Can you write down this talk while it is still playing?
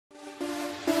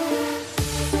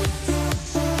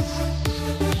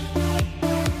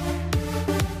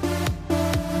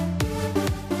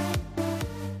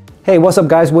Hey, what's up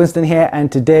guys, Winston here, and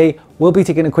today we'll be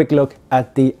taking a quick look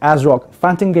at the ASRock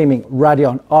Phantom Gaming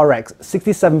Radeon RX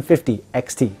 6750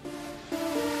 XT.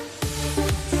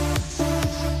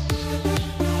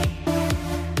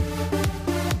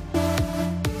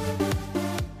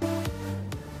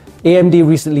 AMD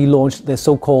recently launched their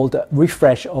so-called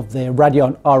refresh of their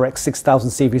Radeon RX 6000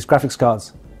 series graphics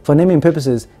cards. For naming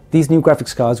purposes, these new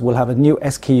graphics cards will have a new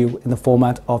SKU in the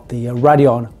format of the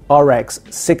Radeon RX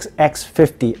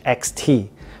 6X50 XT.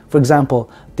 For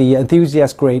example, the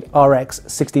enthusiast-grade RX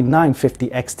 6950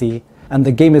 XT and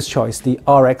the gamer's choice, the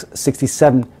RX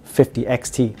 6750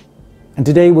 XT. And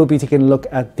today we'll be taking a look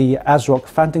at the ASRock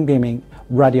Phantom Gaming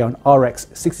Radeon RX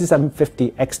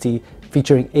 6750 XT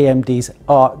featuring AMD's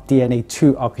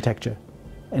RDNA2 architecture.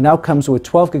 It now comes with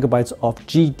 12 GB of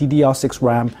GDDR6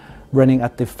 RAM running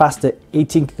at the faster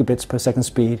 18 gigabits per second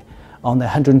speed on the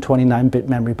 129-bit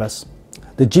memory bus.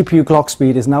 The GPU clock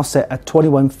speed is now set at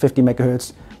 2150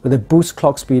 MHz with a boost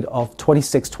clock speed of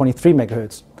 2623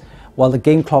 MHz, while the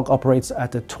game clock operates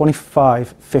at a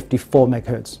 2554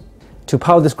 MHz. To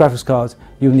power this graphics card,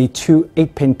 you'll need two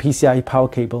 8-pin PCIe power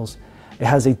cables. It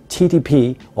has a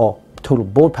TDP, or total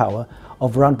board power,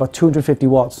 of around about 250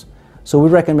 watts, so we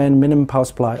recommend minimum power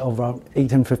supply of around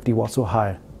 850 watts or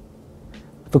higher.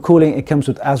 For cooling, it comes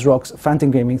with ASRock's Phantom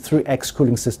Gaming 3X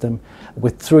cooling system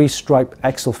with 3 striped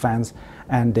axial fans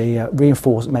and a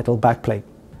reinforced metal backplate.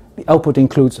 The output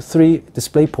includes 3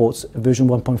 display ports, version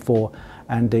 1.4,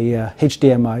 and a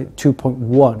HDMI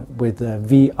 2.1 with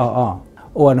VRR.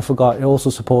 Oh, and I forgot, it also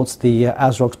supports the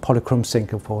ASRock's Polychrome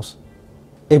sync, of course.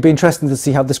 It'd be interesting to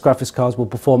see how this graphics card will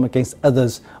perform against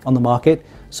others on the market,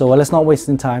 so let's not waste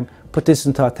any time, put this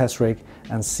into our test rig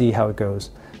and see how it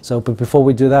goes. But before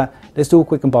we do that, let's do a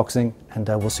quick unboxing and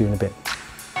we'll see you in a bit.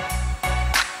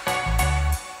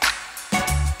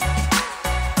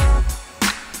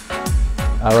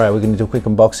 Alright, we're going to do a quick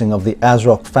unboxing of the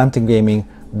ASRock Phantom Gaming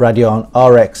Radeon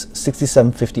RX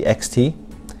 6750 XT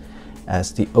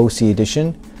as the OC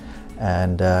edition,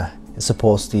 and it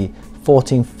supports the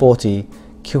 1440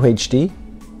 QHD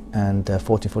and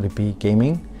 1440p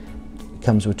gaming. It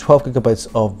comes with 12 GB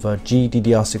of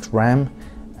GDDR6 RAM,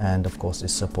 and of course it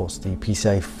supports the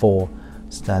PCIe 4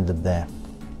 standard there,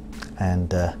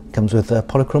 and comes with a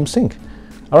Polychrome sync.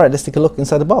 Alright, let's take a look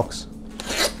inside the box.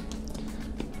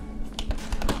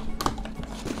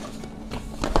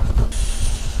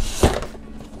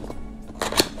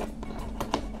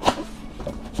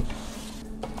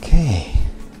 Okay,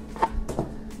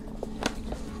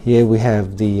 here we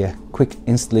have the quick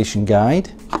installation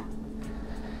guide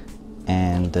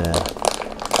and the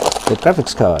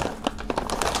graphics card.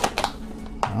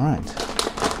 Alright,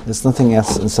 there's nothing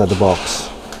else inside the box.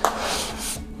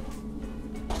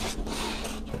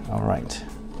 Alright,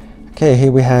 okay,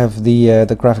 here we have the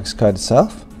graphics card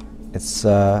itself. It's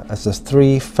a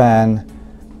 3-fan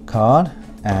card,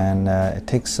 and it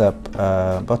takes up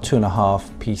about 2.5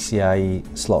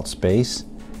 PCIe slot space.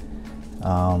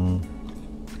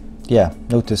 Yeah,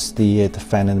 notice the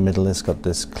fan in the middle has got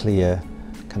this clear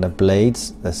kind of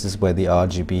blades. This is where the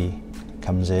RGB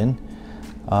comes in.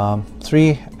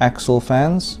 3 axial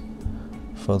fans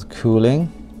for the cooling,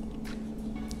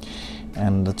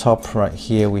 and the top right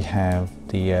here we have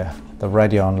the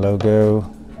Radeon logo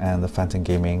and the Phantom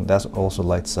Gaming. That also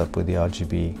lights up with the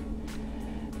RGB.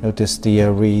 Notice the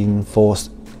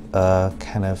reinforced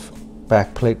kind of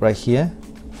back plate right here,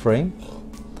 frame,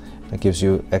 that gives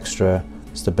you extra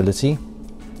stability.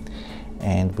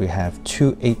 And we have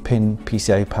 2 8-pin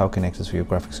PCIe power connectors for your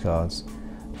graphics cards.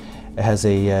 It has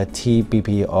a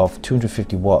TDP of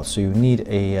 250 watts, so you need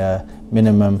a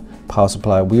minimum power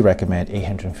supply. We recommend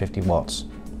 850 watts.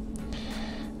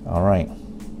 Alright,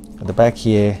 at the back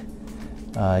here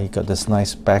you got this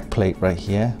nice back plate right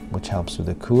here, which helps with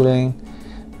the cooling,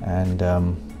 and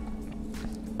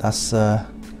that's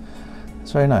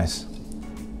very nice.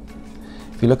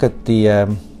 If you look at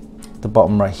the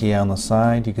bottom right here on the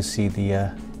side, you can see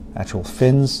the actual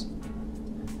fins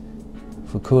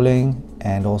for cooling,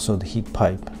 and also the heat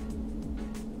pipe.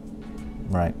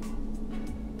 Right,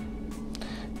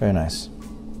 very nice.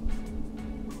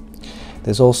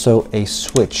 There's also a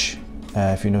switch.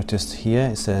 If you noticed here,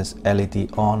 it says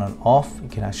LED on and off. You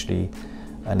can actually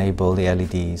enable the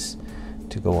LEDs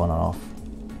to go on and off,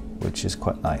 which is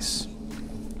quite nice.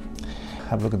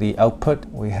 Have a look at the output.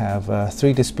 We have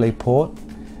 3 display port,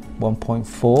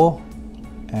 1.4,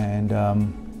 and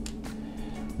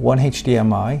 1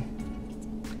 HDMI.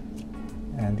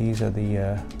 And these are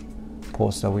the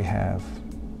ports that we have.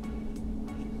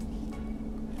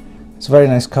 It's a very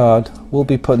nice card. We'll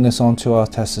be putting this onto our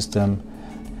test system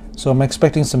So I'm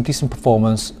expecting some decent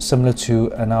performance similar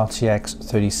to an RTX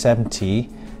 3070.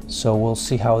 So we'll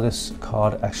see how this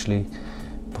card actually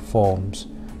performs.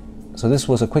 So this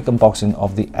was a quick unboxing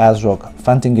of the ASRock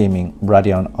Phantom Gaming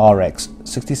Radeon RX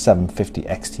 6750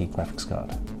 XT graphics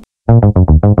card.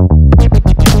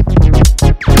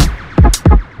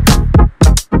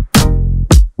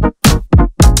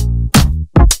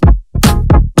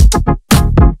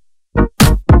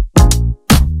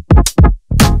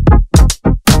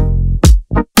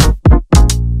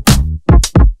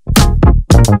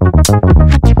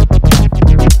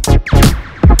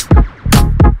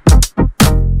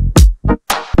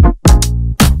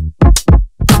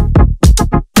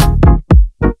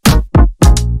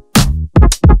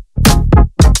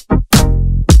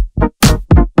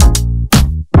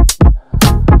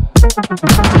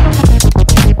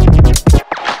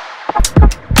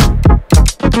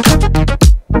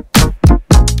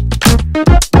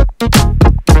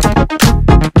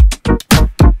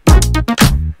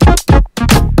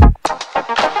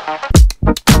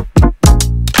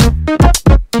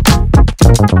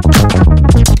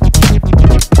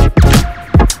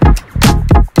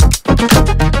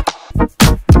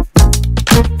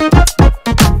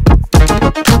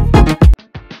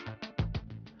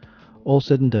 All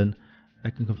said and done, I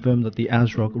can confirm that the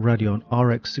ASRock Radeon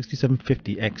RX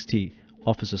 6750 XT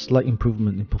offers a slight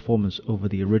improvement in performance over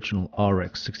the original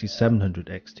RX 6700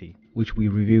 XT, which we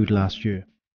reviewed last year.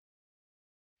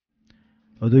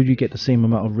 Although you get the same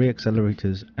amount of ray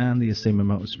accelerators and the same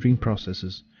amount of stream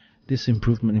processors, this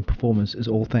improvement in performance is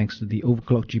all thanks to the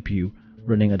overclocked GPU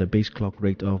running at a base clock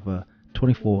rate of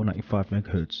 2495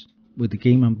 MHz, with the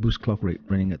game and boost clock rate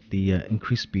running at the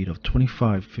increased speed of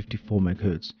 2554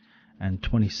 MHz and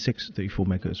 2634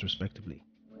 MHz respectively.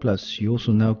 Plus, you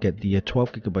also now get the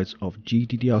 12 GB of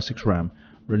GDDR6 RAM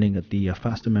running at the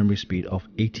faster memory speed of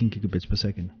 18 GB per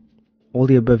second. All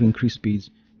the above increased speeds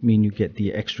mean you get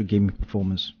the extra gaming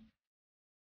performance.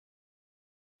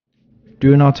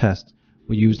 During our test,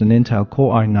 we used an Intel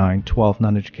Core i9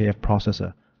 12nm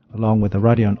processor along with a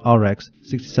Radeon RX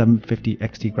 6750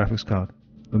 XT graphics card.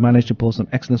 We managed to pull some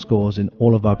excellent scores in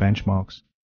all of our benchmarks.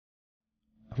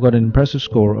 I've got an impressive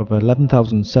score of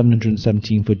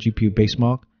 11,717 for GPU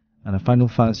basemark and a Final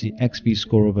Fantasy XV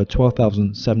score of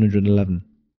 12,711.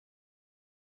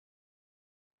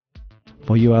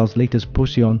 For UL's latest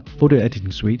Procyon photo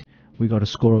editing suite, we got a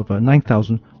score of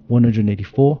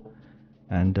 9,184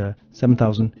 and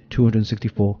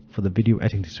 7,264 for the video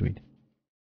editing suite.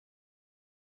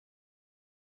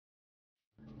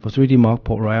 For 3D Mark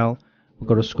Port Royale, we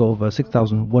got a score of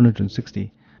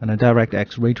 6,160 and a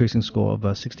DirectX ray tracing score of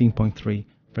 16.3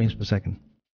 frames per second.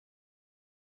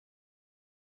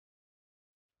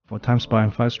 For TimeSpy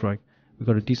and Firestrike, we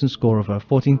got a decent score of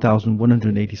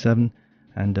 14,187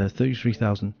 and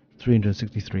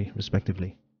 33,363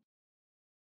 respectively.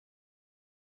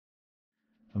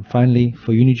 And finally,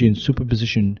 for Unigine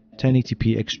Superposition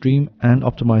 1080p Extreme and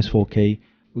Optimized 4K,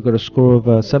 we got a score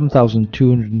of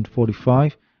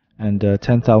 7,245 and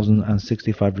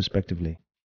 10,065 respectively.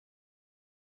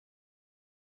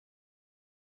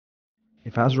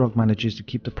 If ASRock manages to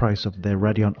keep the price of their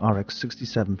Radeon RX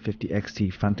 6750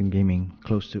 XT Phantom Gaming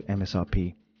close to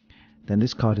MSRP, then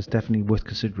this card is definitely worth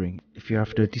considering if you're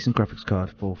after a decent graphics card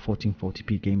for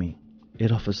 1440p gaming.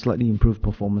 It offers slightly improved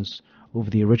performance over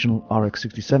the original RX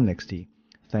 67 XT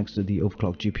thanks to the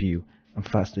overclocked GPU and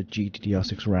faster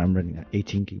GDDR6 RAM running at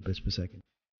 18 GB per second.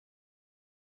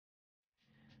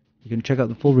 You can check out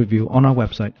the full review on our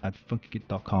website at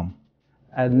funkykit.com.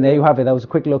 And there you have it. That was a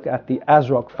quick look at the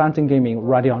ASRock Phantom Gaming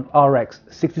Radeon RX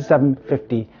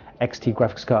 6750 XT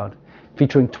graphics card,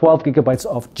 featuring 12 GB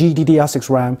of GDDR6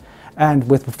 RAM and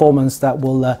with performance that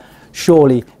will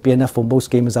surely be enough for most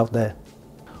gamers out there.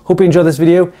 Hope you enjoyed this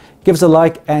video. Give us a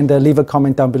like and leave a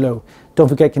comment down below. Don't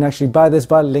forget you can actually buy this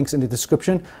via links in the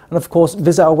description, and of course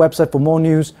visit our website for more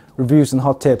news, reviews and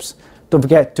hot tips. Don't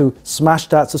forget to smash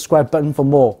that subscribe button for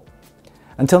more.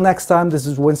 Until next time, this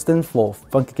is Winston for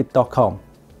Funkykit.com.